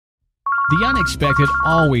The unexpected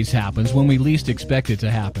always happens when we least expect it to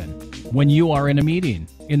happen. When you are in a meeting,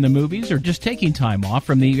 in the movies, or just taking time off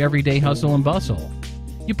from the everyday hustle and bustle.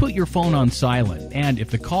 You put your phone on silent, and if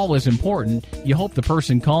the call is important, you hope the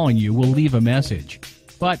person calling you will leave a message.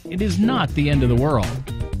 But it is not the end of the world.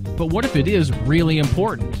 But what if it is really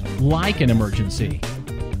important, like an emergency?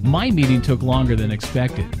 My meeting took longer than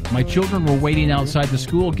expected. My children were waiting outside the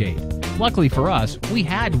school gate. Luckily for us, we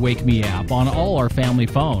had Wake Me app on all our family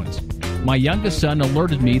phones. My youngest son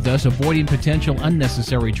alerted me, thus avoiding potential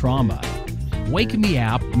unnecessary trauma. Wake Me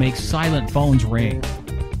app makes silent phones ring.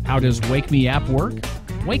 How does Wake Me app work?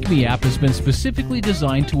 Wake Me app has been specifically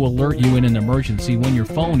designed to alert you in an emergency when your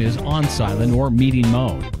phone is on silent or meeting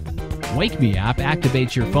mode. Wake Me app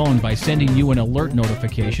activates your phone by sending you an alert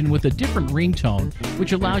notification with a different ringtone,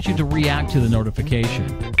 which allows you to react to the notification.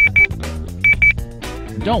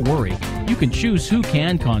 Don't worry, you can choose who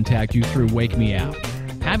can contact you through Wake Me app.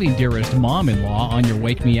 Having Dearest Mom-in-Law on your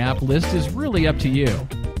Wake Me app list is really up to you.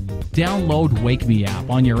 Download Wake Me app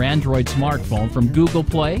on your Android smartphone from Google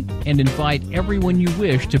Play and invite everyone you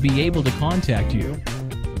wish to be able to contact you.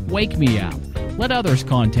 Wake Me app. Let others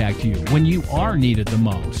contact you when you are needed the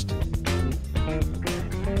most.